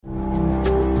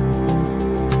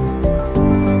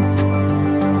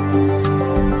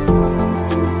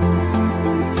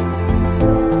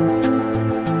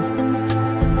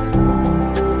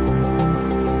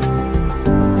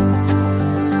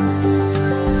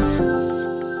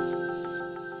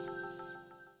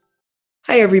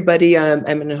Hi, everybody. I'm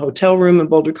in a hotel room in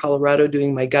Boulder, Colorado,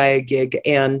 doing my Gaia gig.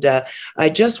 And I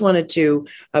just wanted to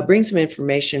bring some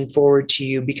information forward to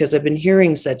you because I've been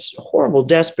hearing such horrible,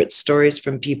 desperate stories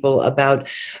from people about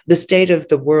the state of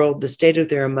the world, the state of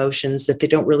their emotions, that they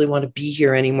don't really want to be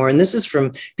here anymore. And this is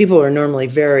from people who are normally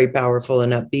very powerful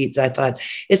and upbeat. So I thought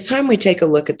it's time we take a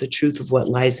look at the truth of what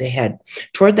lies ahead.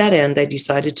 Toward that end, I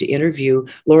decided to interview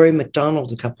Laurie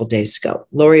McDonald a couple of days ago.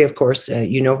 Laurie, of course,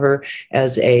 you know her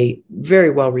as a very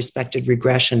well-respected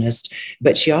regressionist,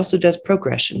 but she also does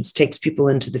progressions, takes people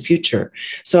into the future.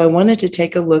 So I wanted to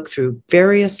take a look through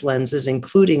various lenses,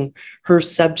 including her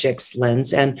subject's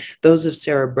lens and those of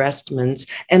Sarah Brestman's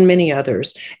and many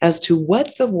others, as to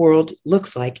what the world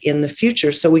looks like in the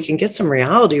future so we can get some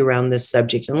reality around this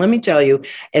subject. And let me tell you,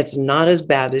 it's not as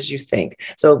bad as you think.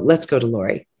 So let's go to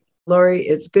Laurie. Laurie,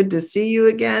 it's good to see you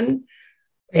again.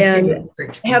 And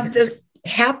have this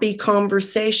happy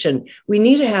conversation. We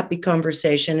need a happy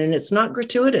conversation, and it's not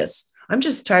gratuitous. I'm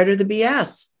just tired of the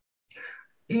BS.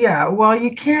 Yeah, well,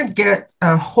 you can't get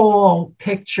a whole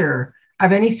picture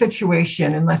of any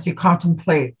situation unless you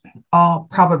contemplate all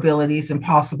probabilities and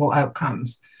possible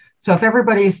outcomes. So if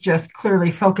everybody's just clearly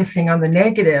focusing on the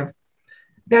negative,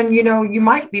 then you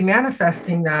might be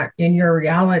manifesting that in your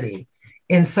reality.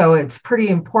 And so it's pretty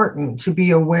important to be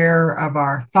aware of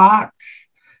our thoughts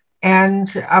and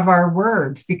of our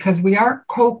words, because we are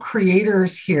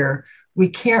co-creators here. We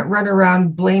can't run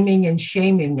around blaming and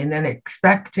shaming and then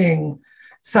expecting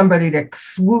somebody to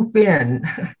swoop in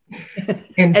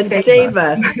and save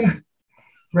us.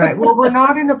 Right. Well, we're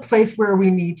not in a place where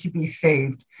we need to be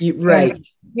saved. Right.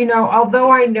 And, although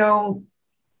I know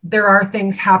there are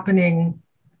things happening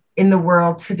in the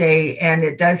world today, and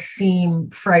it does seem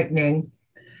frightening,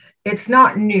 it's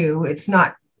not new. It's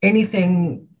not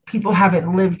anything people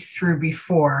haven't lived through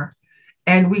before.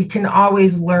 And we can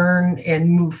always learn and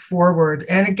move forward.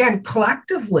 And again,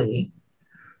 collectively,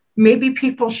 maybe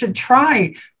people should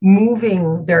try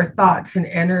moving their thoughts and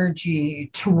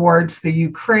energy towards the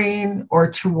Ukraine or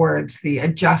towards the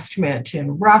adjustment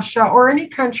in Russia or any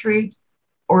country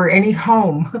or any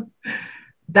home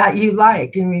that you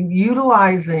like. I mean,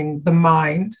 utilizing the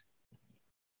mind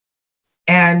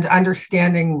and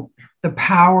understanding the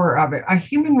power of it. A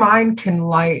human mind can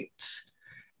light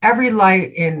every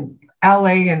light in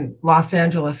LA and Los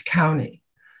Angeles County.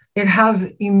 It has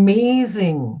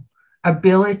amazing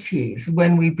abilities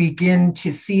when we begin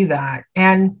to see that.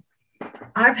 And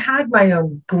I've had my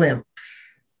own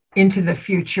glimpse into the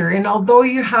future. And although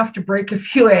you have to break a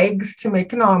few eggs to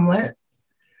make an omelet,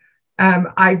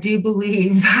 I do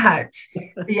believe that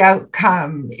the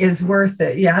outcome is worth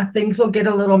it. Yeah, things will get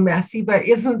a little messy, but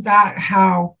isn't that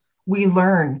how we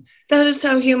learn? That is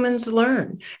how humans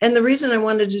learn. And the reason I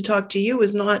wanted to talk to you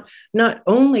is not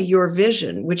only your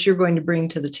vision, which you're going to bring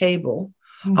to the table.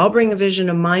 Mm-hmm. I'll bring a vision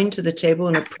of mine to the table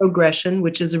and a progression,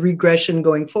 which is a regression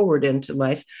going forward into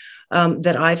life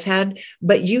that I've had.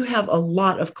 But you have a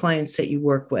lot of clients that you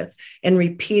work with, and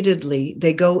repeatedly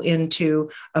they go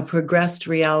into a progressed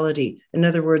reality. In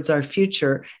other words, our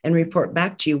future, and report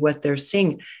back to you what they're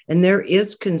seeing. And there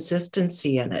is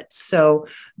consistency in it. So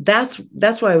that's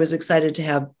why I was excited to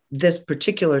have this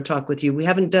particular talk with you. We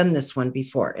haven't done this one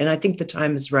before, and I think the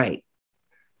time is right.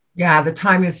 Yeah, the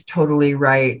time is totally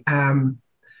right.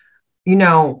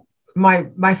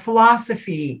 My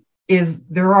philosophy is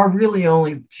there are really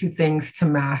only two things to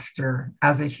master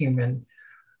as a human.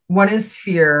 One is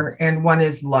fear and one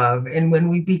is love. And when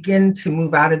we begin to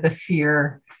move out of the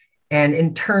fear and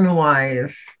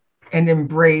internalize and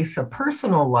embrace a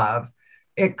personal love,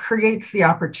 it creates the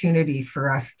opportunity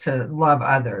for us to love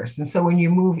others. And so when you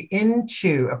move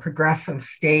into a progressive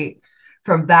state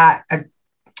from that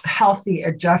healthy,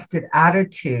 adjusted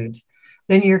attitude,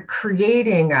 then you're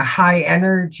creating a high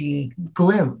energy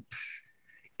glimpse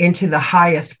into the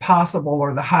highest possible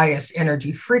or the highest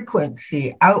energy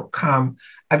frequency outcome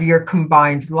of your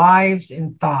combined lives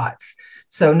and thoughts.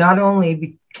 So not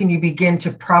only can you begin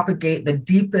to propagate the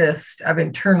deepest of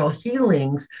internal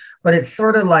healings, but it's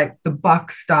sort of like the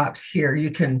buck stops here. You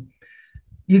can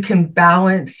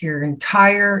balance your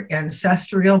entire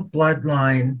ancestral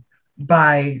bloodline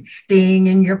by staying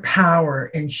in your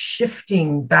power and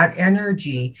shifting that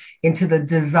energy into the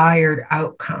desired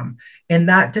outcome. And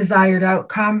that desired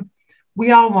outcome, we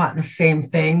all want the same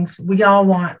things. We all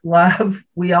want love.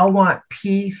 We all want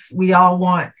peace. We all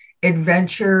want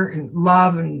adventure and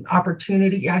love and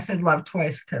opportunity. Yeah, I said love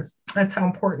twice because that's how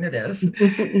important it is.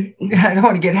 I don't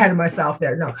want to get ahead of myself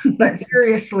there. No, but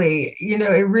seriously,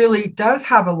 it really does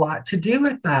have a lot to do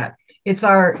with that. It's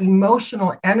our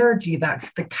emotional energy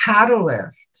that's the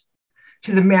catalyst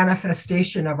to the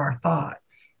manifestation of our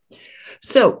thoughts.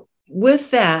 So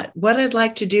with that, what I'd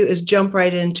like to do is jump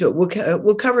right into it.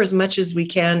 We'll cover as much as we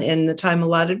can in the time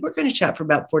allotted. We're going to chat for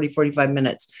about 45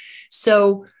 minutes.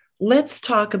 So let's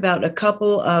talk about a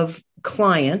couple of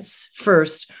clients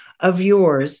first of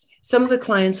yours, some of the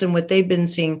clients and what they've been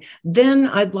seeing. Then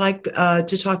I'd like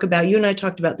to talk about, you and I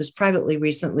talked about this privately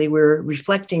recently. We're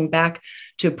reflecting back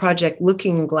to Project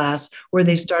Looking Glass, where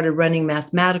they started running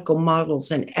mathematical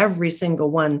models, and every single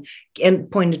one and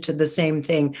pointed to the same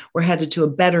thing. We're headed to a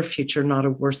better future, not a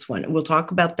worse one. And we'll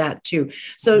talk about that too.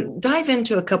 So dive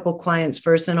into a couple clients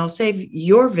first, and I'll save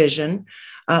your vision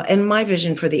and my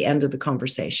vision for the end of the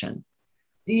conversation.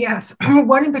 Yes,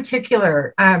 one in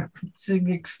particular, it's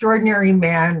an extraordinary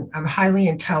man, highly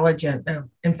intelligent,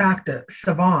 in fact, a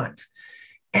savant.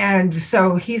 And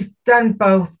so he's done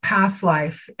both past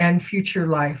life and future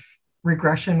life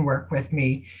regression work with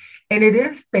me. And it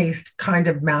is based kind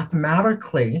of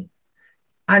mathematically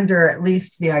under at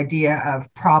least the idea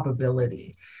of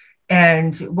probability.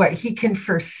 And what he can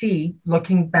foresee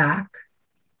looking back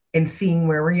and seeing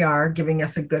where we are, giving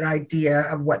us a good idea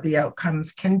of what the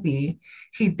outcomes can be.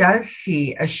 He does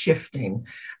see a shifting.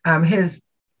 His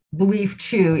belief,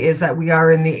 too, is that we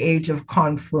are in the age of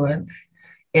confluence,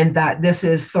 and that this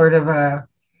is sort of a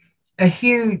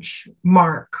huge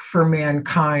mark for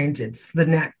mankind. It's the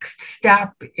next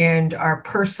step in our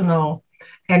personal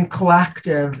and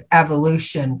collective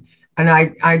evolution. And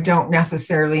I don't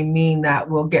necessarily mean that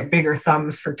we'll get bigger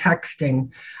thumbs for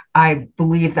texting. I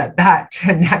believe that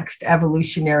next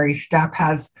evolutionary step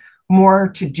has more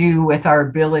to do with our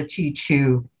ability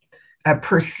to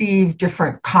perceive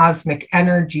different cosmic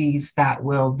energies that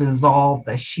will dissolve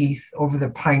the sheath over the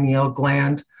pineal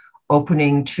gland,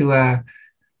 opening to a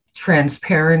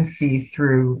transparency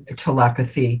through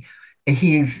telepathy.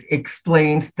 He's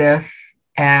explained this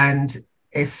and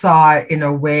saw it in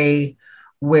a way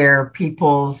where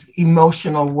people's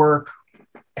emotional work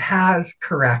has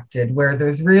corrected, where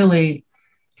there's really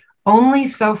only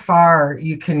so far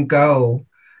you can go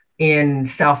in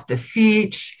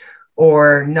self-defeat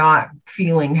or not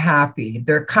feeling happy.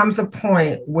 There comes a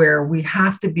point where we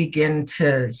have to begin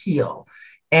to heal.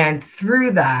 And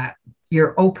through that,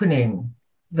 you're opening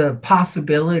the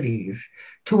possibilities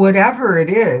to whatever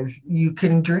it is you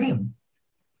can dream.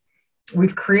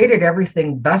 We've created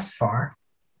everything thus far.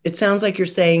 It sounds like you're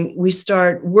saying we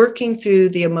start working through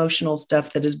the emotional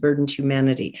stuff that has burdened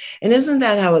humanity. And isn't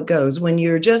that how it goes? When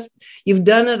you've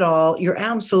done it all, you're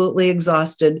absolutely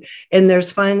exhausted, and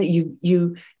there's finally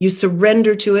you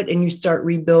surrender to it and you start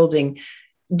rebuilding.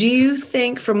 Do you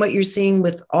think, from what you're seeing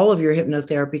with all of your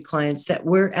hypnotherapy clients, that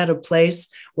we're at a place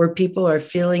where people are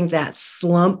feeling that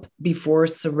slump before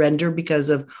surrender because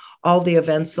of all the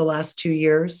events the last 2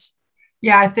 years?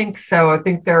 Yeah, I think so. I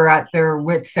think they're at their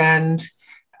wits' end,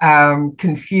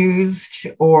 confused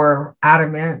or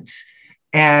adamant,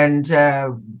 and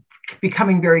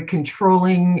becoming very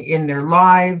controlling in their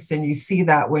lives. And you see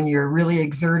that when you're really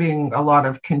exerting a lot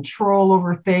of control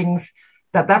over things,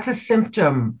 that's a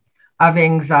symptom of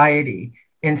anxiety.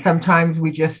 And sometimes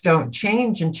we just don't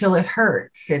change until it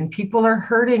hurts. And people are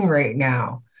hurting right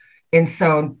now. And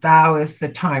so now is the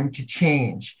time to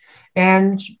change.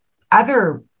 And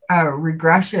other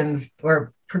regressions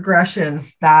or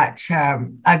progressions that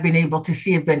I've been able to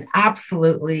see have been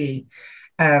absolutely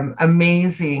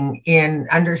amazing in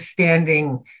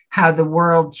understanding how the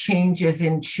world changes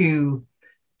into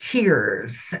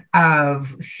tiers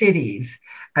of cities,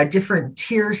 different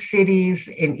tier cities,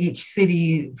 in each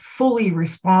city fully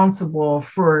responsible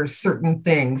for certain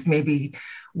things, maybe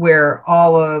where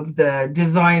all of the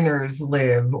designers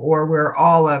live or where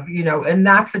all of, and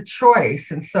that's a choice.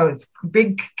 And so it's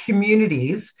big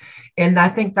communities. And I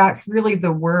think that's really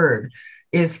the word,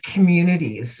 is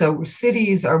communities. So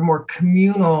cities are more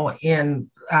communal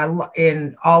in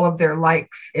all of their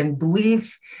likes and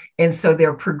beliefs. And so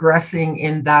they're progressing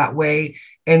in that way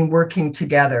and working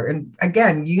together. And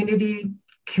again, unity,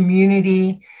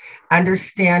 community,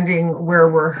 understanding where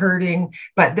we're hurting.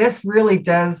 But this really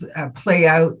does play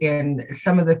out in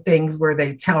some of the things where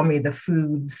they tell me the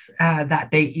foods that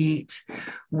they eat,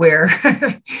 where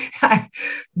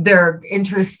they're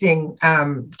interesting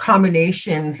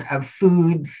combinations of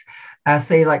foods.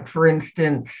 Say, like, for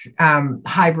instance,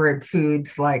 hybrid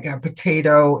foods like a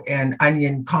potato and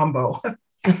onion combo.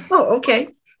 Oh, okay.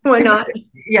 Why not?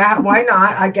 Yeah, why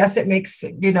not? I guess it makes,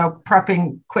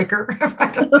 prepping quicker.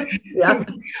 Yeah.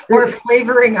 Or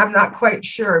flavoring, I'm not quite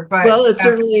sure. But well, it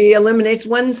certainly eliminates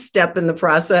one step in the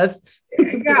process.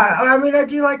 Yeah, I mean, I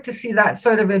do like to see that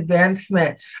sort of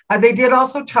advancement. They did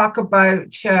also talk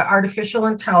about artificial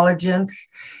intelligence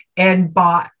and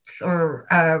bots or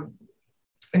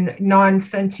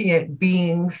non-sentient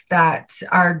beings that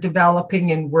are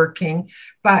developing and working.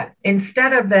 But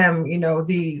instead of them,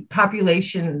 the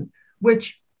population,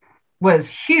 which was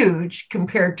huge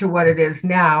compared to what it is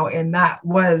now, and that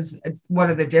was one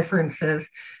of the differences.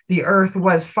 The earth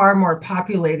was far more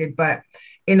populated, but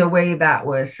in a way that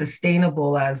was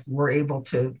sustainable as we're able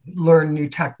to learn new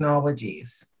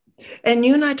technologies. And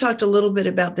you and I talked a little bit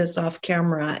about this off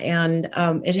camera, and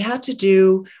it had to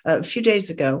do a few days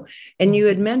ago. And you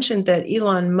had mentioned that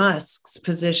Elon Musk's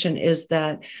position is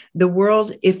that the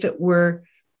world, if it were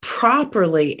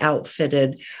properly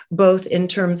outfitted, both in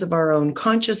terms of our own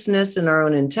consciousness and our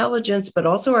own intelligence, but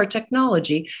also our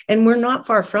technology, and we're not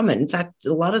far from it. In fact,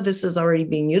 a lot of this is already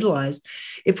being utilized.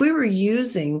 If we were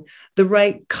using the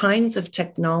right kinds of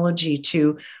technology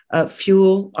to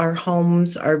fuel our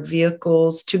homes, our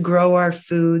vehicles, to grow our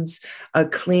foods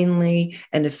cleanly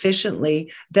and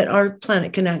efficiently, that our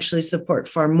planet can actually support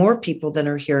far more people than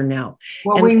are here now.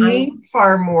 Well, and we need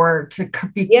far more to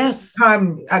yes,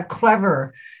 become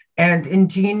clever and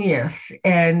ingenious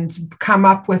and come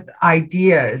up with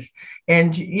ideas.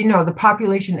 And, the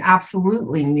population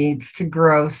absolutely needs to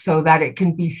grow so that it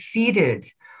can be seeded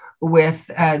with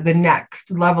the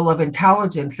next level of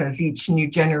intelligence as each new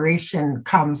generation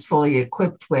comes fully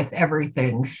equipped with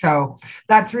everything. So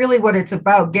that's really what it's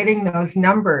about, getting those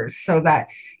numbers so that,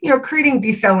 creating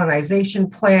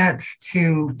desalination plants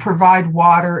to provide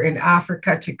water in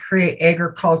Africa, to create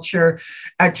agriculture,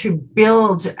 to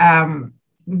build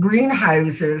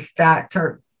greenhouses that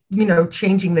are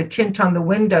changing the tint on the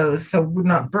windows so we're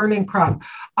not burning crop.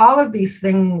 All of these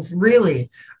things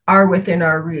really are within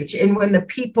our reach. And when the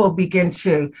people begin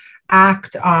to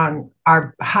act on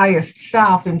our highest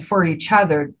self and for each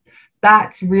other,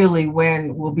 that's really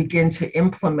when we'll begin to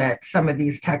implement some of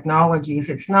these technologies.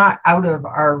 It's not out of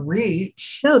our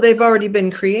reach. No, they've already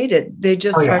been created. They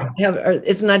just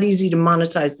it's not easy to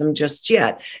monetize them just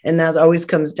yet. And that always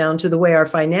comes down to the way our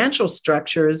financial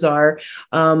structures are,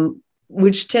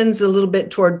 which tends a little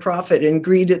bit toward profit and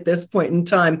greed at this point in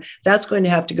time. That's going to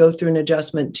have to go through an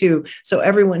adjustment too. So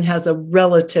everyone has a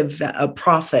relative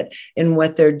profit in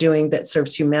what they're doing that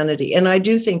serves humanity. And I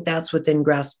do think that's within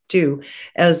grasp too,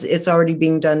 as it's already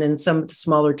being done in some of the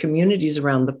smaller communities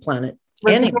around the planet.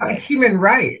 Well, it's about human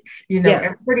rights.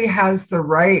 Yes. Everybody has the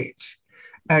right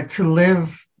to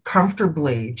live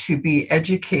comfortably, to be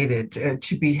educated,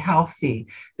 to be healthy.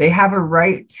 They have a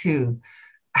right to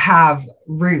have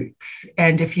roots.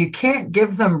 And if you can't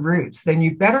give them roots, then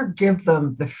you better give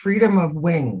them the freedom of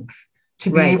wings to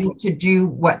be able to do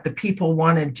what the people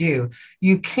want to do.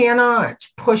 You cannot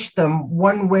push them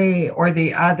one way or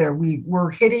the other.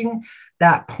 We're hitting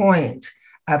that point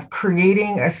of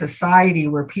creating a society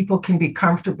where people can be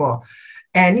comfortable.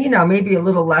 And, maybe a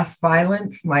little less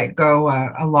violence might go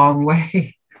a long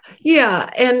way. Yeah.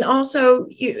 And also,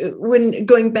 when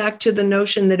going back to the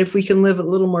notion that if we can live a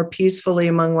little more peacefully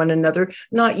among one another,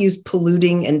 not use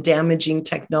polluting and damaging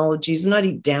technologies, not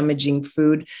eat damaging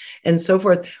food and so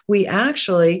forth, we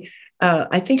actually,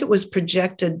 I think it was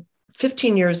projected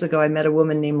 15 years ago, I met a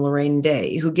woman named Laurie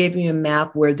Day who gave me a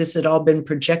map where this had all been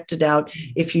projected out.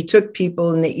 If you took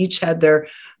people and they each had their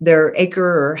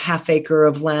acre or half acre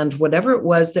of land, whatever it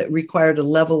was that required a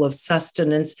level of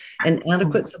sustenance and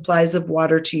adequate supplies of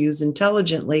water to use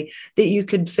intelligently, that you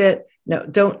could fit. No,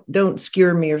 don't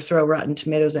skewer me or throw rotten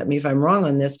tomatoes at me if I'm wrong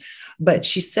on this. But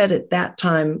she said at that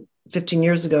time, 15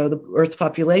 years ago, the Earth's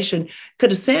population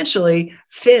could essentially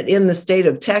fit in the state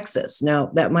of Texas. Now,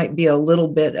 that might be a little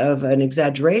bit of an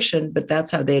exaggeration, but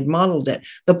that's how they had modeled it.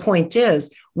 The point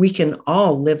is, we can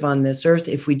all live on this earth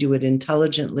if we do it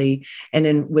intelligently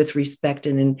and with respect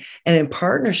and in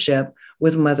partnership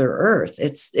with Mother Earth.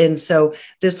 And so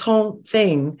this whole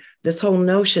thing, this whole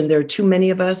notion, there are too many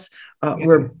of us.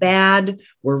 We're bad.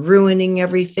 We're ruining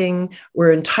everything.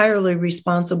 We're entirely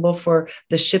responsible for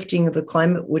the shifting of the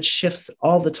climate, which shifts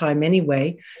all the time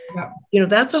anyway. Yeah.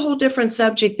 That's a whole different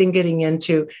subject than getting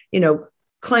into,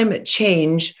 climate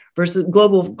change versus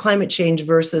global climate change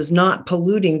versus not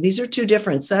polluting. These are two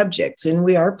different subjects, and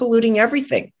we are polluting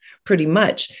everything pretty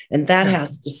much, and that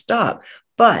has to stop.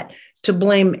 But to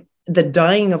blame the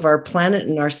dying of our planet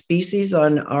and our species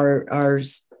on our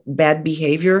bad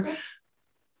behavior,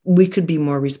 we could be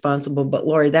more responsible. But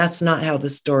Laurie, that's not how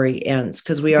the story ends,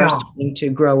 because we are starting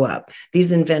to grow up.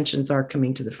 These inventions are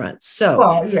coming to the front. So,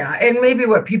 well, yeah. And maybe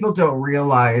what people don't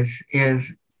realize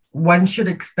is one should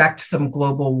expect some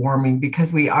global warming,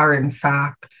 because we are in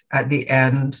fact at the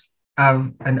end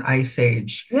of an ice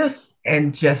age. Yes,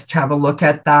 And just have a look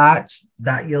at that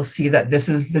you'll see that this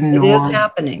is the it is norm.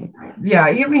 happening. Yeah,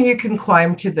 I mean, you can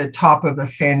climb to the top of the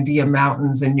Sandia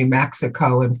Mountains in New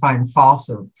Mexico and find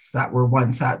fossils that were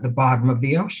once at the bottom of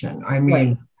the ocean. I mean,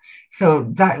 Right. so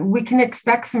that we can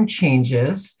expect some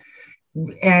changes.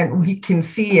 And we can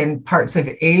see in parts of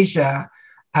Asia,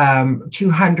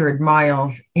 200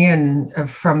 miles in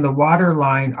from the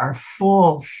waterline are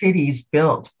full cities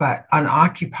built but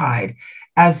unoccupied,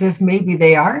 as if maybe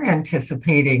they are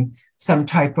anticipating some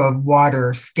type of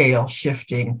water scale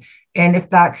shifting. And if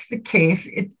that's the case,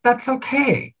 that's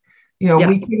okay. You know, Yeah.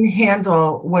 we can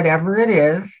handle whatever it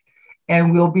is,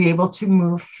 and we'll be able to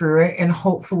move through it. And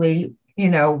hopefully, you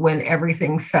know, when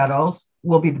everything settles,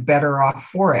 we'll be the better off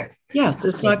for it. Yes,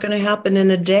 it's not going to happen in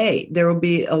a day. There will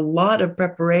be a lot of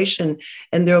preparation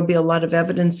and there will be a lot of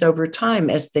evidence over time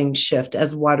as things shift,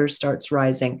 as water starts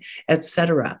rising,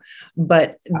 etc.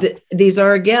 But these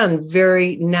are, again,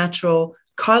 very natural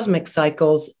cosmic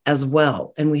cycles as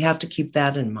well. And we have to keep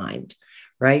that in mind,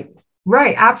 right?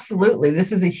 Right, absolutely.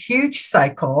 This is a huge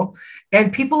cycle,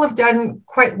 and people have done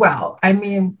quite well. I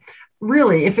mean,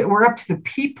 really, if it were up to the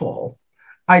people,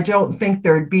 I don't think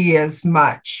there'd be as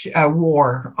much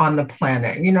war on the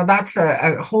planet. You know, that's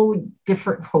a wholly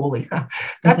different,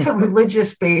 that's a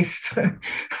religious based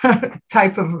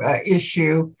type of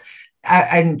issue,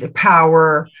 and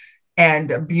power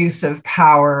and abuse of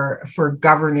power for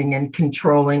governing and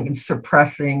controlling and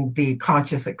suppressing the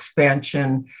conscious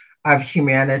expansion of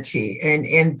humanity.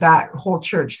 And that whole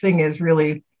church thing is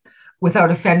really,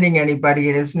 without offending anybody,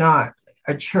 it is not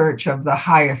a church of the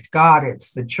highest God.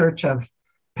 It's the church of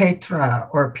Petra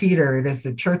or Peter. It is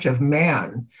the church of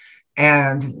man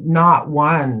and not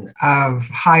one of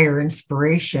higher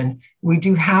inspiration. We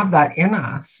do have that in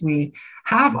us. We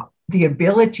have the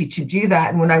ability to do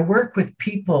that. And when I work with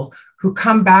people who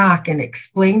come back and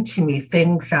explain to me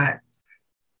things that,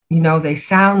 you know, they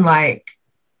sound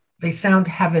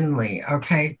heavenly,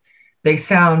 okay? They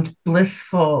sound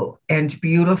blissful and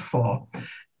beautiful.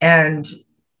 And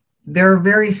they're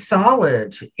very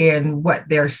solid in what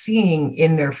they're seeing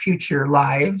in their future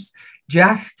lives,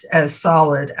 just as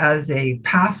solid as a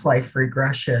past life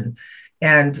regression.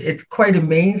 And it's quite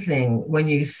amazing when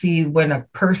you see when a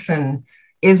person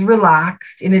is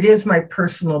relaxed. And it is my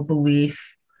personal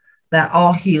belief that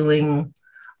all healing,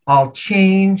 all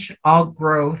change, all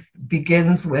growth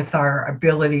begins with our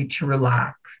ability to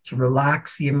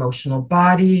relax the emotional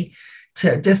body,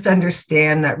 to just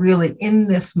understand that really in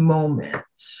this moment,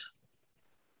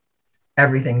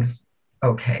 everything's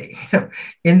okay.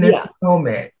 In this Yeah.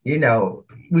 moment, you know,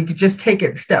 we could just take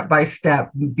it step by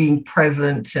step, being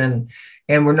present, and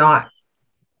we're not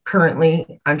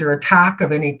currently under attack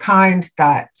of any kind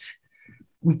that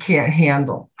we can't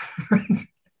handle.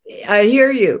 I hear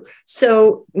you.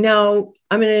 So now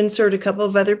I'm going to insert a couple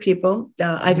of other people.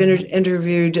 I've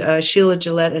interviewed Sheila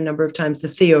Gillette a number of times, the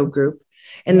Theo group.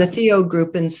 And the Theo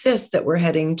group insists that we're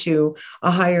heading to a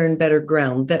higher and better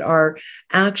ground, that our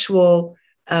actual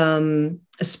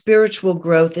spiritual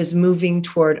growth is moving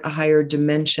toward a higher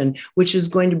dimension, which is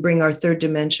going to bring our third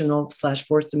dimensional /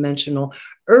 fourth dimensional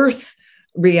earth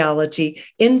reality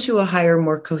into a higher,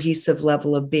 more cohesive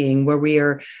level of being, where we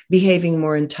are behaving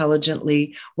more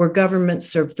intelligently, where governments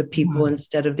serve the people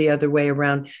instead of the other way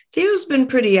around. Theo's been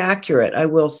pretty accurate, I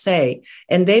will say.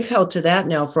 And they've held to that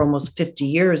now for almost 50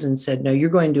 years and said, no, you're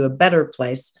going to a better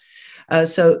place.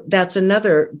 So that's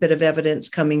another bit of evidence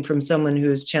coming from someone who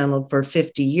has channeled for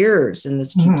 50 years, and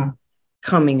this keeps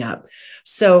coming up.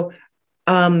 So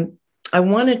I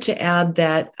wanted to add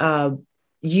that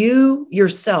you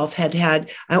yourself had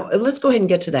let's go ahead and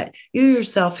get to that. You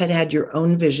yourself had your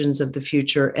own visions of the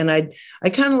future. And I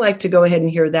kind of like to go ahead and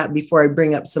hear that before I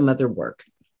bring up some other work.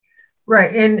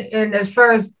 Right. And as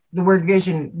far as the word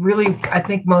vision, really, I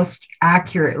think most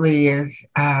accurately is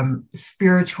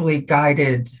spiritually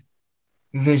guided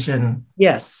vision.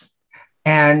 Yes.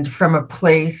 And from a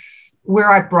place where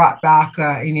I brought back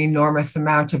an enormous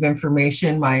amount of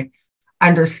information, my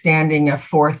understanding of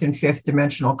fourth and fifth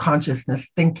dimensional consciousness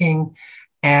thinking,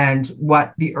 and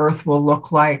what the earth will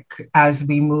look like as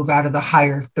we move out of the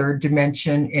higher third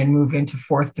dimension and move into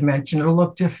fourth dimension. It'll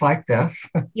look just like this.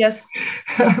 Yes.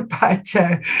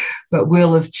 but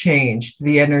we'll have changed.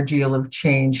 The energy will have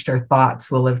changed. Our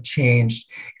thoughts will have changed.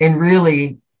 And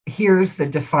really, here's the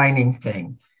defining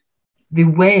thing. The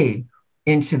way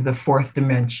into the fourth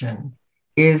dimension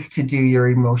is to do your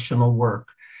emotional work.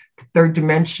 The third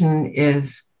dimension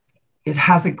it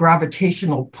has a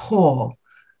gravitational pull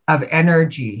of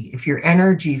energy. If your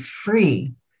energy is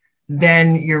free,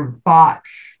 then your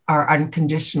thoughts are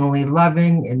unconditionally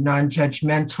loving and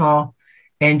non-judgmental,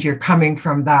 and you're coming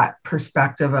from that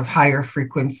perspective of higher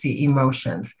frequency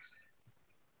emotions.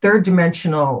 Third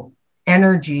dimensional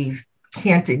energies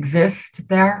can't exist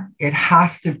there. It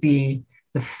has to be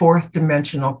the fourth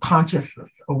dimensional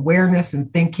consciousness, awareness,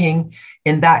 and thinking.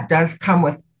 And that does come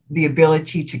with the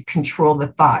ability to control the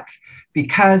thoughts,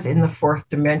 because in the fourth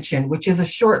dimension, which is a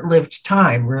short-lived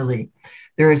time, really,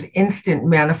 there is instant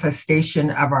manifestation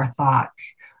of our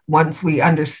thoughts. Once we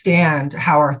understand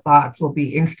how our thoughts will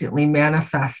be instantly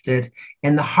manifested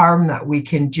and the harm that we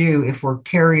can do if we're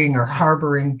carrying or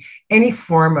harboring any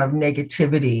form of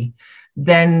negativity,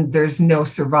 then there's no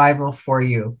survival for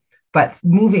you. But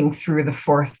moving through the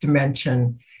fourth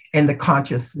dimension and the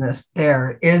consciousness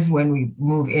there is when we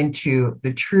move into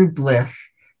the true bliss,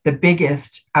 the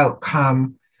biggest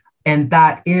outcome. And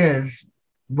that is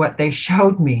what they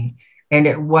showed me. And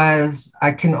it was,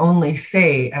 I can only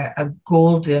say, a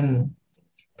golden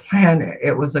planet.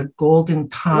 It was a golden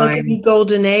time. Like a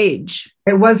golden age.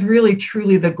 It was really,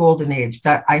 truly the golden age,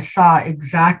 that I saw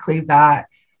exactly that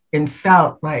and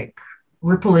felt like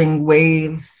rippling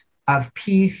waves of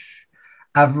peace,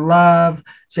 of love,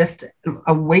 just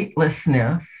a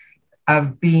weightlessness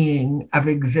of being, of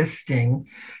existing.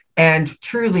 And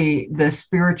truly the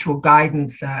spiritual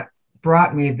guidance that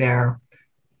brought me there,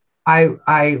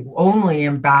 I only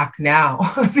am back now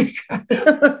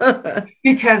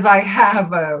because I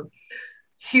have a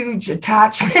huge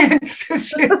attachment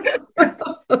to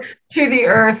the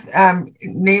earth,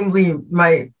 namely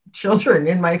my children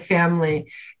in my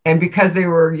family. And because they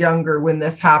were younger when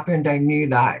this happened, I knew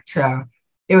that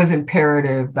it was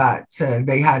imperative that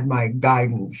they had my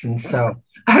guidance. And so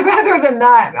rather than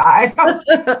that,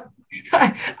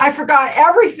 I forgot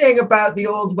everything about the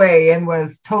old way and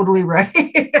was totally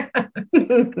ready.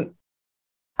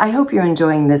 I hope you're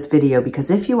enjoying this video,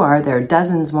 because if you are, there are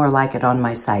dozens more like it on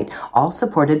my site, all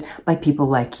supported by people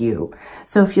like you.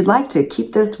 So if you'd like to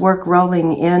keep this work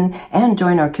rolling in and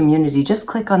join our community, just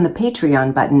click on the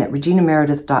Patreon button at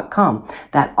reginameredith.com.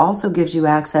 That also gives you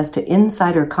access to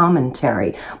insider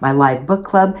commentary, my live book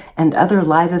club, and other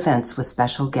live events with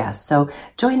special guests. So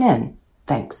join in.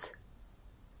 Thanks.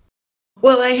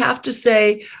 Well, I have to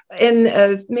say,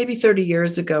 in maybe 30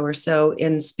 years ago or so,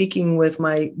 in speaking with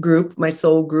my group, my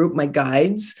soul group, my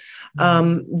guides,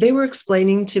 they were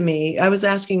explaining to me, I was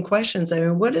asking questions. I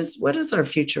mean, what does our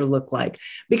future look like?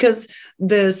 Because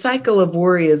the cycle of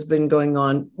worry has been going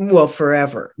on, well,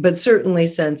 forever, but certainly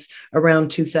since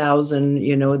around 2000,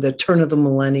 the turn of the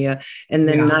millennia, and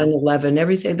then 9/11,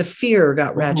 everything, the fear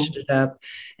got ratcheted up,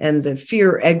 and the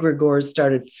fear egregores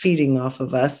started feeding off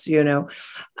of us,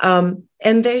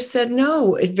 and they said,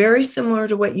 no, it's very similar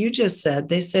to what you just said.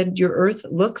 They said, your earth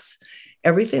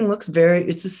everything looks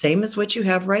it's the same as what you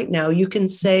have right now. You can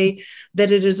say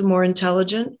that it is a more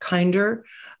intelligent, kinder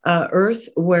earth,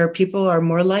 where people are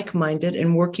more like-minded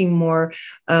and working more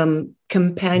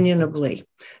companionably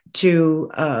to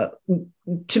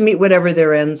meet whatever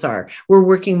their ends are. We're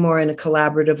working more in a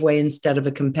collaborative way instead of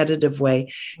a competitive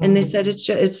way. And they said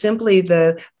it's simply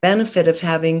the benefit of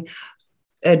having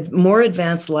more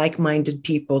advanced, like-minded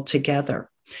people together.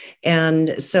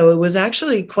 And so it was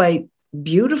actually quite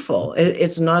beautiful.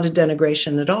 It's not a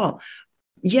denigration at all.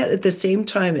 Yet at the same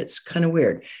time, it's kind of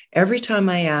weird. Every time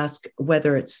I ask,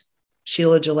 whether it's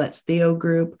Sheila Gillette's Theo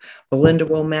group, Belinda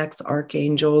Womack's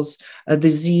Archangels, the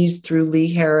Z's through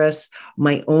Lee Harris,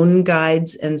 my own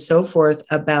guides, and so forth,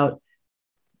 about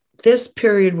this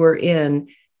period we're in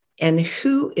and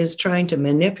who is trying to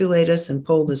manipulate us and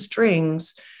pull the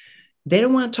strings, they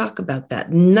don't want to talk about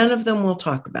that. None of them will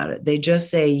talk about it. They just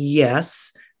say,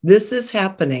 yes, this is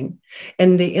happening.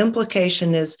 And the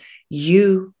implication is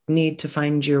you need to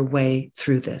find your way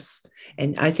through this.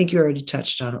 And I think you already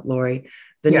touched on it, Laurie,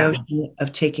 the notion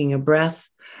of taking a breath,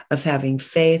 of having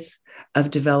faith, of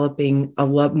developing a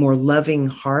more loving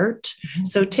heart.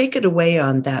 So take it away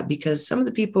on that, because some of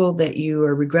the people that you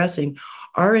are regressing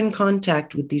are in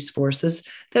contact with these forces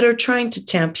that are trying to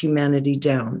tamp humanity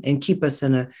down and keep us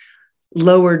in a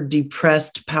lower,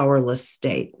 depressed, powerless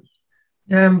state.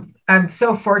 I'm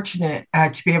so fortunate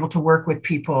to be able to work with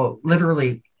people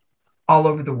literally all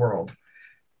over the world,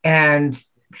 and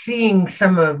seeing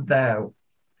some of the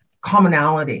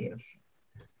commonalities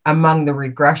among the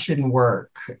regression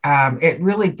work. It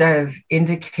really does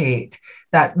indicate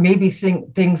that maybe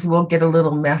things will get a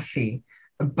little messy,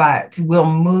 but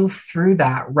we'll move through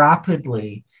that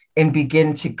rapidly and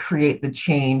begin to create the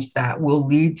change that will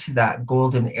lead to that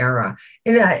golden era.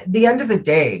 And at the end of the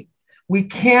day, we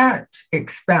can't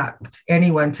expect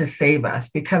anyone to save us,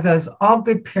 because as all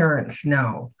good parents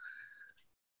know,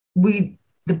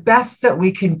 the best that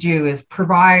we can do is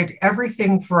provide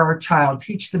everything for our child,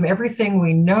 teach them everything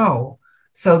we know,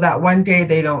 so that one day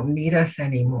they don't need us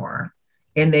anymore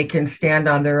and they can stand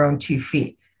on their own 2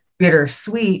 feet.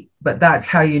 Bittersweet, but that's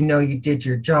how you know you did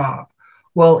your job.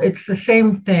 Well, it's the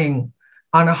same thing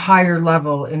on a higher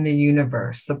level in the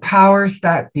universe. The powers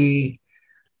that be,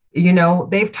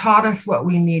 they've taught us what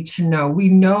we need to know. We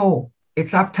know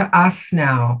it's up to us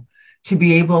now to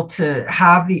be able to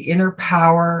have the inner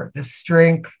power, the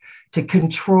strength to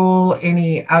control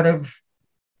any out of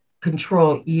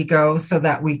control ego so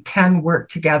that we can work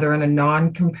together in a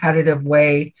non-competitive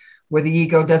way where the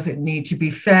ego doesn't need to be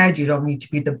fed. You don't need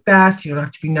to be the best. You don't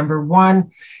have to be number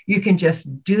one. You can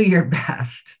just do your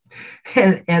best.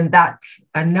 And that's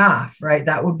enough, right?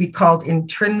 That would be called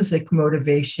intrinsic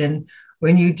motivation,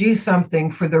 when you do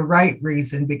something for the right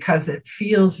reason because it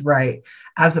feels right,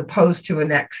 as opposed to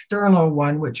an external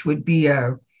one, which would be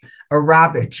a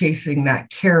rabbit chasing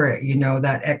that carrot,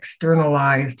 that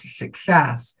externalized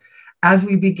success. As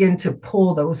we begin to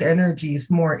pull those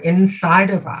energies more inside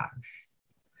of us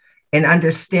and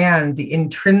understand the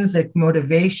intrinsic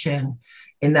motivation,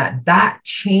 in that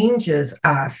changes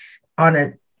us on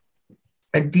a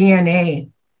DNA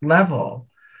level,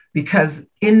 because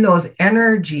in those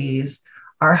energies,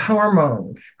 our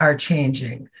hormones are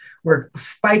changing. We're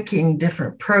spiking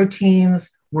different proteins.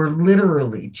 We're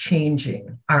literally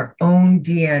changing our own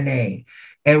DNA.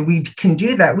 And we can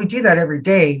do that. We do that every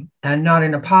day, and not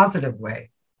in a positive way.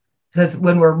 So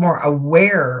when we're more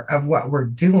aware of what we're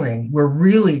doing, we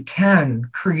really can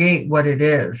create what it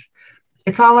is.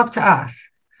 It's all up to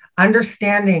us.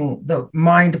 Understanding the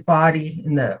mind, body,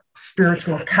 and the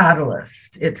spiritual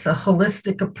catalyst. It's a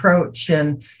holistic approach.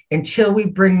 And until we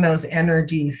bring those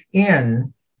energies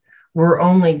in, we're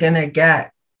only going to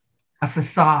get a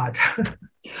facade.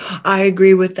 I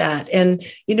agree with that. And,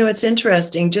 it's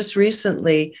interesting. Just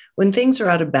recently, when things are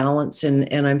out of balance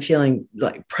and I'm feeling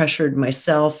like pressured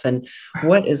myself and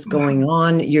what is going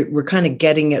on, we're kind of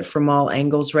getting it from all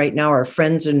angles right now. Our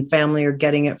friends and family are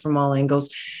getting it from all angles.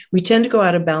 We tend to go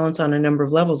out of balance on a number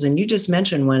of levels. And you just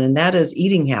mentioned one, and that is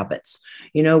eating habits.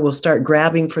 We'll start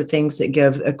grabbing for things that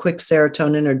give a quick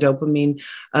serotonin or dopamine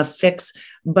fix.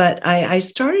 But I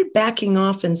started backing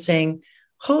off and saying,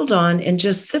 hold on, and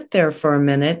just sit there for a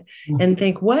minute and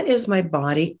think, what is my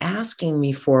body asking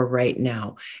me for right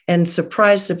now? And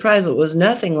surprise, surprise, it was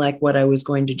nothing like what I was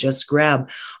going to just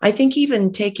grab. I think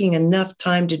even taking enough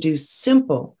time to do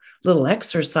simple little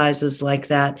exercises like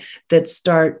that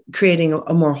start creating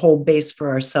a more whole base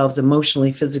for ourselves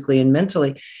emotionally, physically, and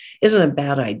mentally isn't a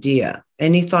bad idea.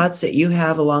 Any thoughts that you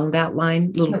have along that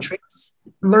line, little tricks?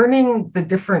 Learning the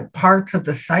different parts of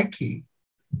the psyche.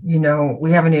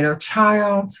 We have an inner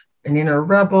child, an inner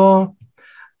rebel,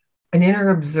 an inner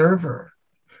observer.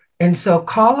 And so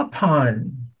call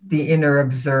upon the inner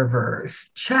observers,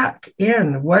 check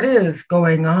in, what is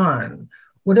going on?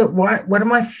 What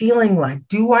am I feeling like?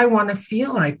 Do I want to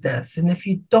feel like this? And if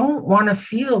you don't want to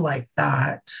feel like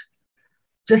that,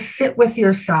 just sit with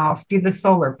yourself, do the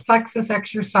solar plexus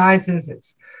exercises.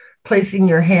 It's placing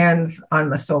your hands on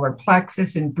the solar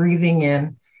plexus and breathing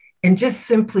in. And just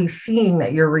simply seeing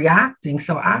that you're reacting.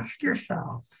 So ask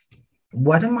yourself,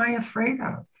 what am I afraid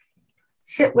of?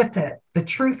 Sit with it. The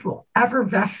truth will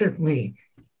effervescently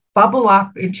bubble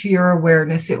up into your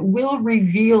awareness. It will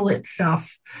reveal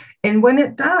itself. And when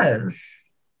it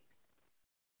does,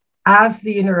 as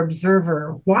the inner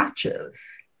observer watches,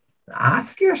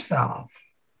 ask yourself,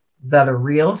 is that a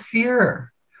real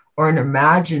fear or an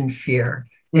imagined fear?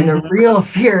 And a real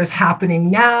fear is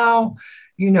happening now.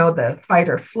 The fight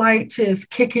or flight is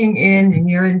kicking in and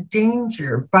you're in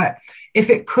danger. But if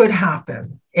it could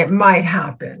happen, it might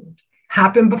happen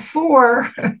before.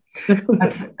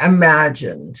 That's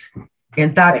imagined.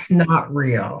 And that's not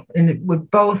real. And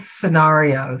with both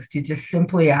scenarios, you just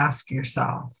simply ask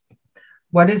yourself,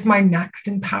 what is my next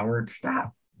empowered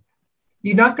step?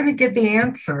 You're not going to get the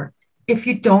answer if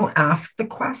you don't ask the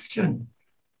question.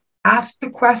 Ask the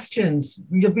questions.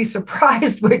 You'll be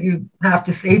surprised what you have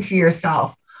to say to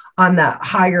yourself on that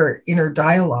higher inner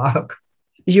dialogue.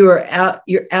 You're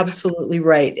absolutely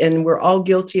right. And we're all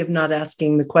guilty of not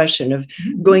asking the question, of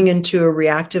going into a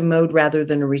reactive mode rather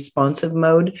than a responsive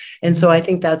mode. And so I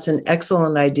think that's an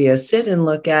excellent idea. Sit and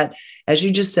look at, as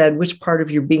you just said, which part of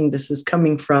your being this is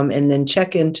coming from, and then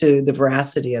check into the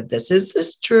veracity of this. Is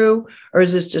this true, or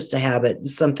is this just a habit?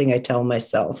 It's something I tell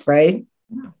myself, right?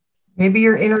 Yeah. Maybe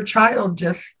your inner child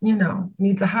just,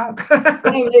 needs a hug.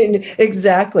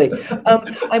 Exactly.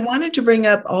 I wanted to bring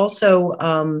up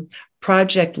also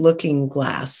Project Looking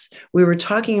Glass. We were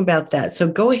talking about that. So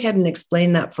go ahead and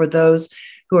explain that for those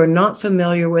who are not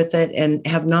familiar with it and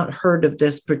have not heard of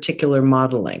this particular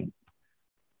modeling.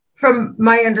 From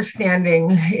my understanding,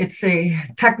 it's a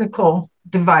technical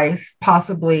device,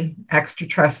 possibly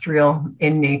extraterrestrial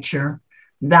in nature,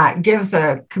 that gives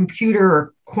a computer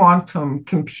or quantum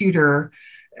computer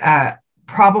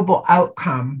probable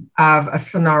outcome of a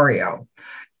scenario.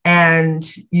 And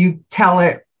you tell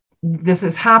it, this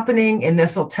is happening, and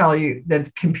this will tell you,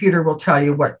 the computer will tell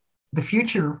you what the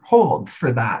future holds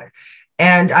for that.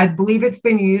 And I believe it's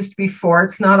been used before.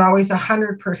 It's not always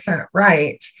 100%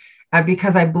 right,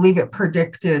 because I believe it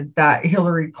predicted that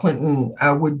Hillary Clinton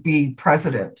would be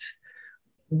president,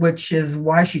 which is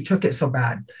why she took it so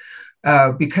bad.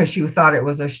 Because she thought it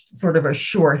was a sort of a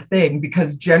sure thing,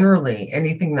 because generally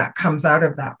anything that comes out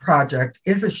of that project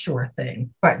is a sure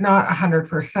thing, but not 100%.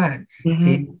 Mm-hmm. So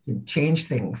you can change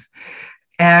things.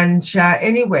 And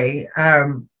anyway,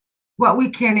 what we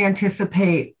can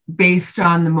anticipate based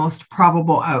on the most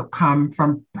probable outcome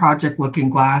from Project Looking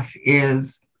Glass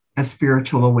is a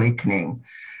spiritual awakening,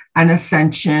 an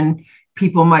ascension.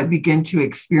 People might begin to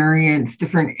experience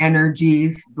different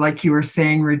energies. Like you were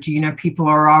saying, Regina, people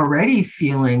are already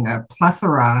feeling a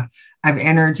plethora of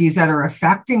energies that are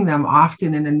affecting them,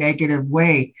 often in a negative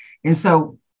way. And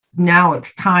so now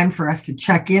it's time for us to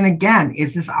check in again.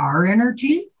 Is this our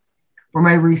energy? Or am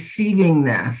I receiving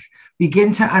this?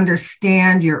 Begin to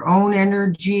understand your own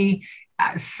energy,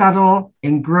 subtle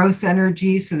and gross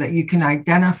energy, so that you can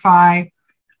identify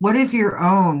what is your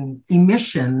own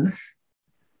emissions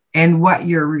and what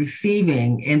you're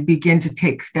receiving, and begin to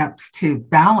take steps to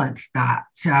balance that.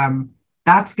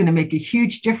 That's going to make a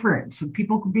huge difference, and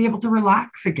people will be able to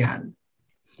relax again.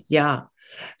 Yeah.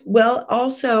 Well,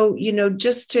 also,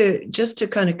 just to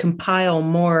kind of compile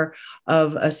more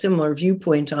of a similar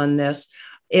viewpoint on this,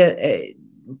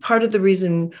 part of the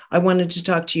reason I wanted to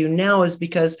talk to you now is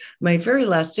because my very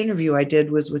last interview I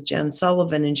did was with Jen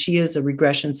Sullivan, and she is a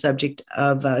regression subject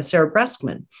of Sarah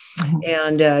Breskman. Mm-hmm.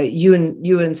 And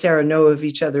you and Sarah know of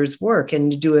each other's work,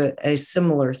 and you do a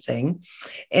similar thing.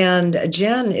 And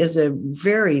Jen is a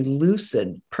very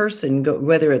lucid person,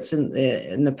 whether it's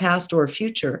in the past or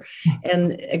future. Mm-hmm.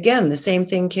 And again, the same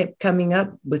thing kept coming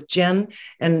up with Jen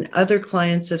and other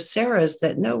clients of Sarah's,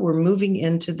 that no, we're moving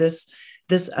into this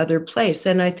other place.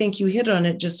 And I think you hit on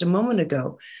it just a moment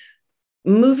ago,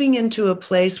 moving into a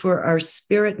place where our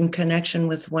spirit and connection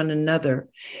with one another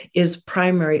is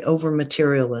primary over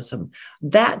materialism.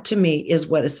 That to me is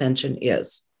what ascension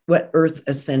is, what earth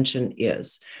ascension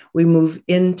is. We move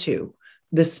into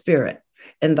the spirit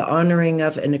and the honoring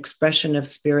of an expression of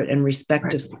spirit and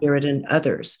respect of spirit in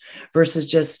others, versus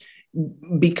just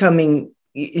becoming,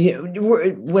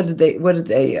 what did they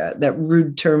that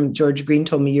rude term George Green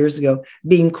told me years ago,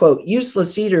 being, quote,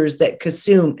 useless eaters that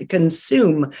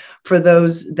consume for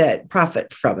those that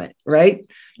profit from it, right?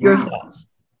 Your thoughts?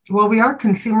 Well, we are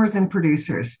consumers and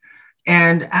producers,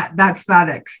 and that's that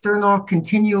external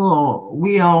continual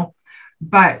wheel,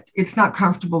 but it's not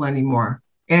comfortable anymore.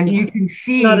 And you can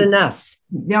see not enough.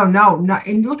 No.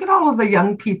 And look at all of the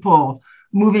young people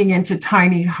moving into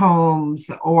tiny homes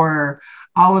or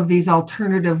all of these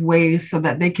alternative ways so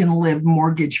that they can live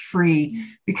mortgage free,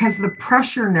 because the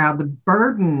pressure now, the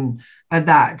burden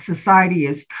that society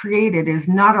has created is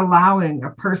not allowing a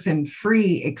person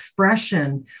free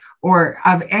expression or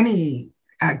of any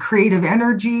creative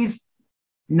energies,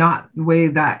 not the way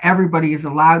that everybody is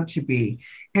allowed to be.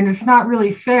 And it's not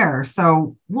really fair.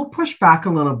 So we'll push back a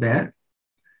little bit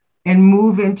and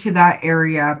move into that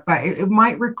area, but it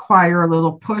might require a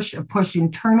little push, a push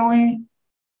internally,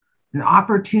 an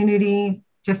opportunity.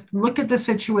 Just look at the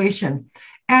situation.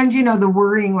 And, the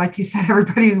worrying, like you said,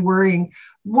 everybody's worrying.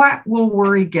 What will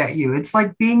worry get you? It's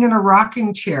like being in a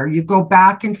rocking chair. You go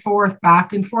back and forth,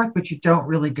 but you don't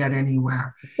really get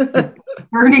anywhere.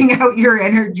 Burning out your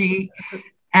energy,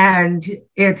 and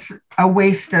it's a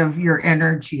waste of your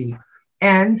energy.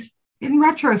 And in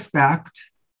retrospect,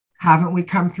 haven't we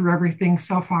come through everything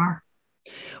so far?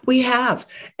 We have.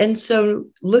 And so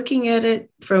looking at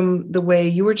it from the way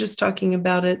you were just talking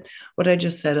about it, what I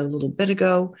just said a little bit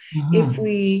ago, if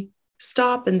we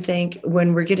stop and think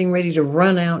when we're getting ready to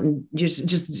run out and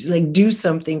just like do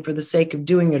something for the sake of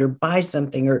doing it, or buy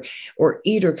something or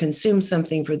eat or consume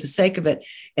something for the sake of it,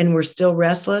 and we're still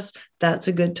restless, that's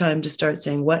a good time to start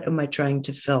saying, what am I trying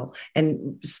to fill?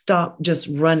 And stop just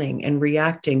running and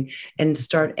reacting and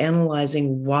start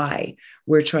analyzing why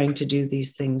we're trying to do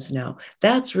these things now.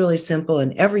 That's really simple,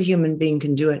 and every human being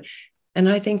can do it. And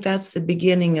I think that's the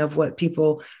beginning of what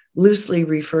people loosely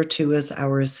refer to as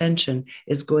our ascension,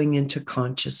 is going into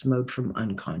conscious mode from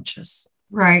unconscious.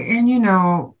 Right.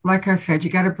 And, like I said, you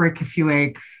got to break a few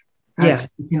eggs,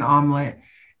 an omelet,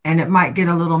 and it might get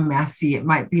a little messy. It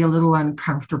might be a little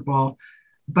uncomfortable,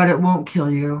 but it won't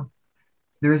kill you.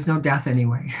 There is no death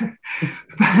anyway.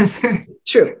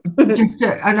 True. just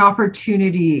an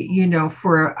opportunity,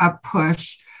 for a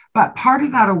push. But part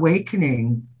of that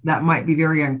awakening that might be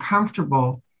very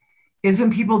uncomfortable is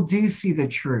when people do see the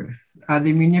truth,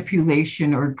 the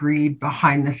manipulation or greed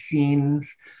behind the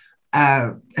scenes,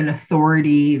 an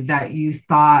authority that you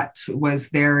thought was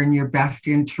there in your best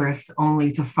interest,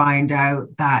 only to find out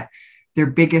that their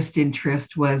biggest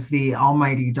interest was the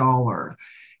almighty dollar.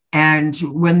 And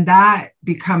when that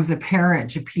becomes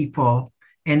apparent to people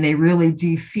and they really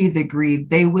do see the greed,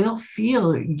 they will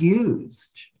feel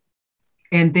used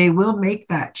and they will make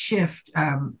that shift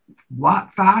a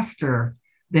lot faster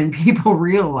than people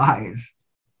realize.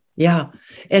 Yeah.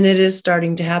 And it is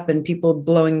starting to happen. People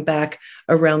blowing back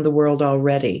around the world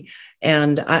already.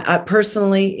 And I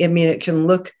personally, I mean, it can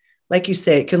look, like you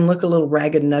say, it can look a little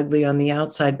ragged and ugly on the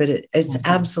outside, but it's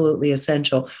absolutely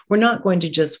essential. We're not going to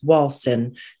just waltz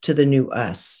in to the new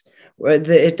us.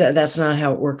 That's not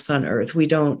how it works on Earth. We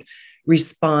don't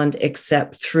respond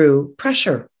except through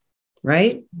pressure,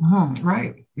 right?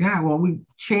 Right. Yeah. Well, we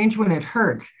change when it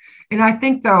hurts. And I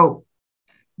think, though,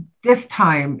 this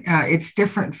time it's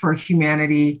different for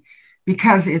humanity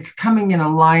because it's coming in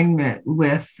alignment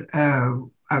with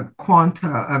a quanta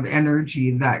of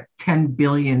energy, that 10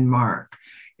 billion mark.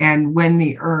 And when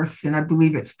the Earth, and I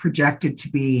believe it's projected to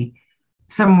be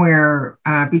somewhere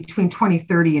between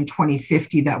 2030 and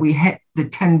 2050, that we hit the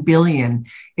 10 billion,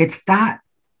 it's that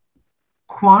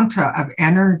quanta of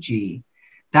energy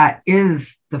that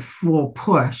is the full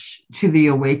push to the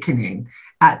awakening.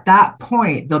 At that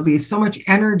point, there'll be so much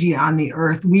energy on the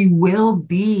Earth. We will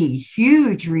be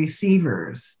huge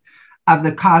receivers of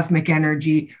the cosmic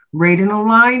energy, right in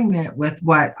alignment with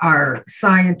what our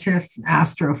scientists,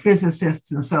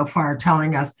 astrophysicists, and so far are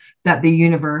telling us, that the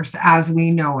universe as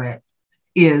we know it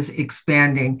is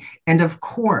expanding. And of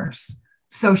course,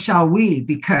 so shall we,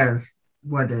 because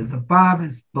what is above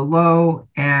is below,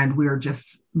 and we're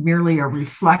just merely a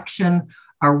reflection,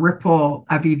 a ripple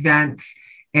of events.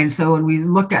 And so when we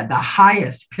look at the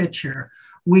highest picture,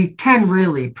 we can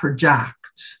really project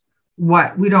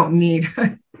what we don't need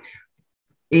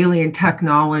alien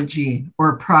technology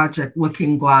or Project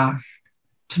Looking Glass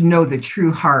to know the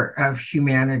true heart of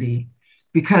humanity.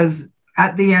 Because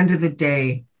at the end of the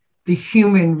day, the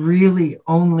human really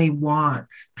only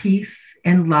wants peace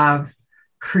and love,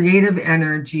 creative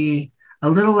energy, a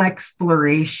little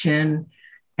exploration,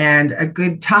 and a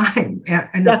good time.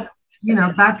 And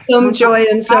that's some joy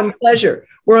and some pleasure.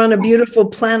 We're on a beautiful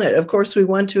planet. Of course, we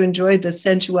want to enjoy the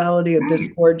sensuality of this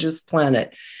gorgeous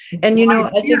planet. And,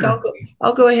 I think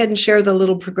I'll go ahead and share the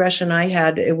little progression I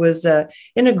had. It was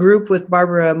in a group with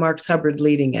Barbara Marks Hubbard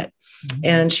leading it.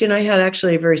 And she and I had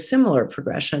actually a very similar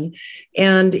progression.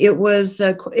 And it was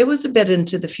a bit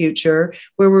into the future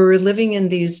where we were living in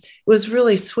these, it was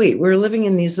really sweet. We were living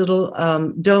in these little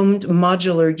domed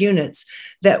modular units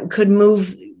that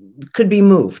could be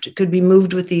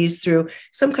moved with ease through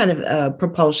some kind of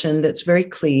propulsion that's very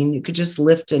clean. You could just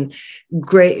lift and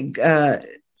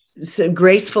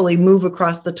gracefully move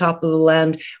across the top of the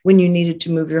land when you needed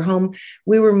to move your home.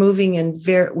 We were living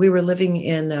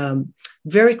in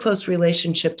very close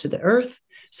relationship to the earth.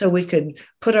 So we could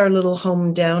put our little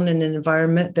home down in an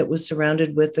environment that was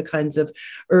surrounded with the kinds of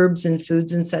herbs and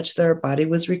foods and such that our body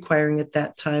was requiring at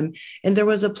that time. And there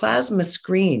was a plasma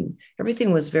screen.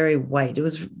 Everything was very white. It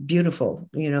was beautiful,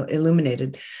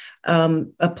 illuminated.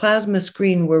 A plasma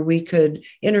screen where we could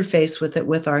interface with it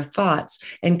with our thoughts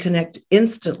and connect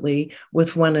instantly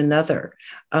with one another.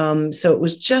 So it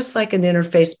was just like an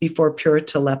interface before pure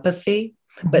telepathy,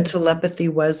 but telepathy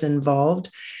was involved.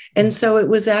 And so it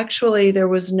was actually, there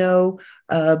was no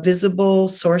visible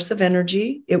source of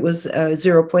energy. It was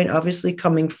 0 point, obviously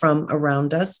coming from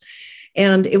around us.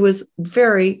 And it was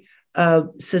very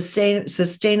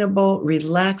sustainable,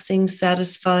 relaxing,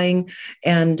 satisfying,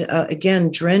 and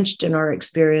again, drenched in our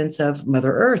experience of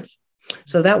Mother Earth.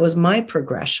 So that was my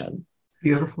progression.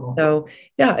 Beautiful. So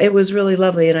yeah, it was really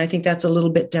lovely. And I think that's a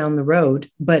little bit down the road,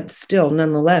 but still,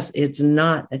 nonetheless, it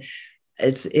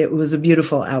was a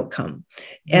beautiful outcome.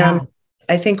 Yeah. And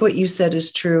I think what you said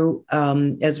is true.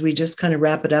 As we just kind of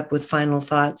wrap it up with final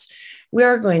thoughts, we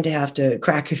are going to have to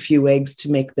crack a few eggs to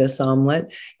make this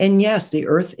omelet. And yes, the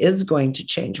earth is going to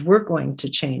change. We're going to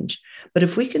change. But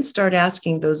if we can start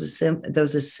asking those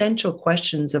essential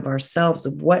questions of ourselves,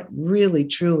 of what really,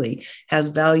 truly has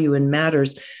value and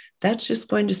matters, that's just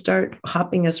going to start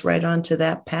hopping us right onto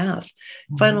that path.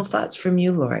 Final thoughts from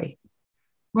you, Laurie.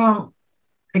 Well,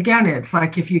 again, it's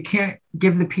like, if you can't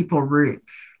give the people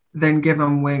roots, then give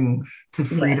them wings to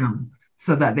freedom,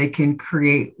 so that they can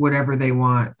create whatever they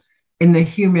want. And the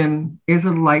human is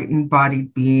a light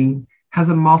embodied being has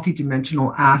a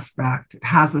multidimensional aspect. It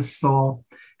has a soul,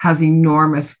 has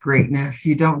enormous greatness.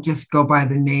 You don't just go by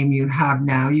the name you have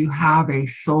now, you have a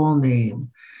soul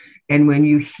name. And when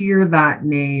you hear that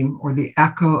name or the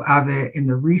echo of it in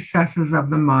the recesses of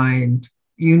the mind,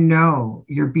 you know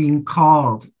you're being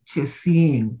called to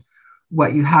seeing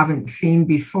what you haven't seen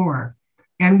before.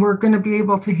 And we're going to be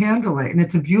able to handle it. And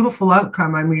it's a beautiful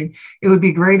outcome. I mean, it would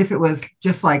be great if it was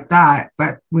just like that,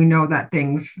 but we know that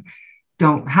things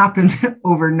don't happen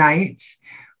overnight,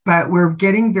 but we're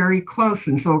getting very close.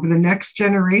 And so over the next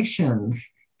generations,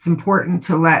 it's important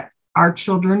to let our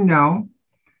children know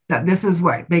that this is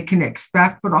what they can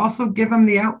expect, but also give them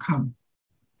the outcome.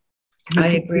 I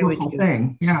agree with you.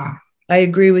 Thing. Yeah. I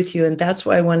agree with you. And that's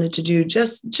why I wanted to do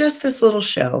just this little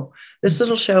show,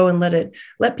 and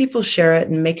let people share it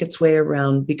and make its way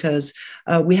around, because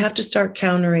we have to start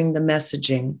countering the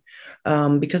messaging,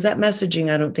 because that messaging,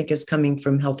 I don't think, is coming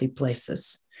from healthy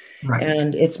places. Right.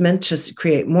 And it's meant to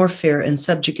create more fear and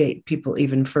subjugate people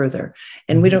even further.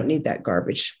 And we don't need that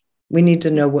garbage. We need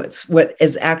to know what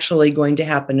is actually going to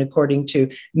happen according to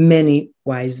many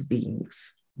wise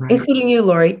beings, including you,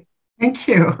 Laurie. Thank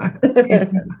you.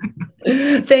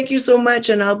 Thank you so much.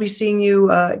 And I'll be seeing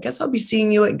you, I guess I'll be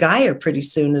seeing you at Gaia pretty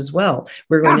soon as well.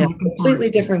 We're going to have a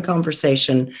completely different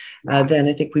conversation than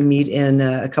I think we meet in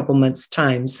a couple months'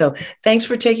 time. So thanks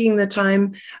for taking the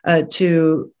time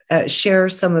to share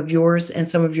some of yours and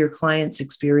some of your clients'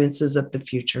 experiences of the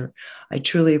future. I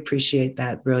truly appreciate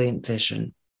that brilliant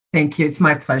vision. Thank you. It's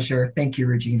my pleasure. Thank you,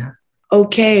 Regina.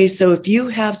 Okay, so if you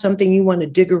have something you want to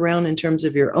dig around in terms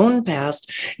of your own past,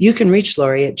 you can reach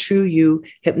Laurie at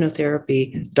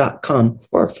trueyouhypnotherapy.com,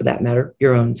 or for that matter,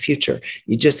 your own future.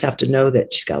 You just have to know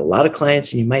that she's got a lot of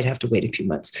clients and you might have to wait a few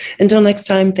months. Until next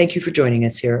time, thank you for joining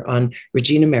us here on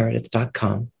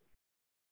reginameredith.com.